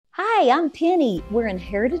Hi, I'm Penny. We're in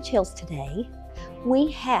Heritage Hills today. We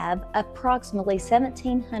have approximately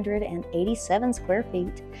 1,787 square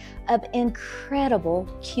feet of incredible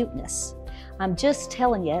cuteness. I'm just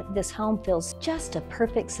telling you, this home feels just a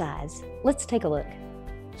perfect size. Let's take a look.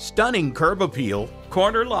 Stunning curb appeal,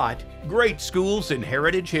 corner lot, great schools in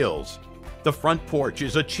Heritage Hills. The front porch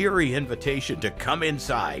is a cheery invitation to come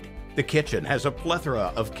inside. The kitchen has a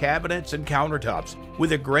plethora of cabinets and countertops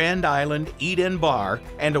with a grand island eat-in bar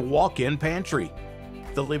and a walk-in pantry.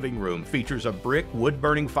 The living room features a brick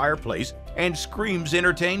wood-burning fireplace and screams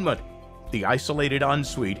entertainment. The isolated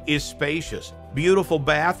ensuite is spacious, beautiful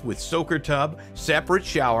bath with soaker tub, separate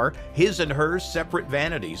shower, his and hers separate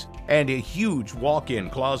vanities, and a huge walk-in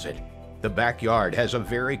closet. The backyard has a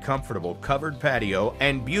very comfortable covered patio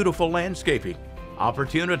and beautiful landscaping.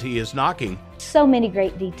 Opportunity is knocking. So many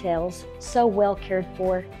great details, so well cared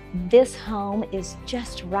for. This home is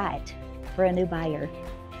just right for a new buyer.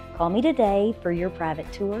 Call me today for your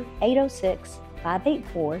private tour,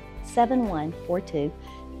 806-584-7142.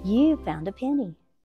 You found a penny.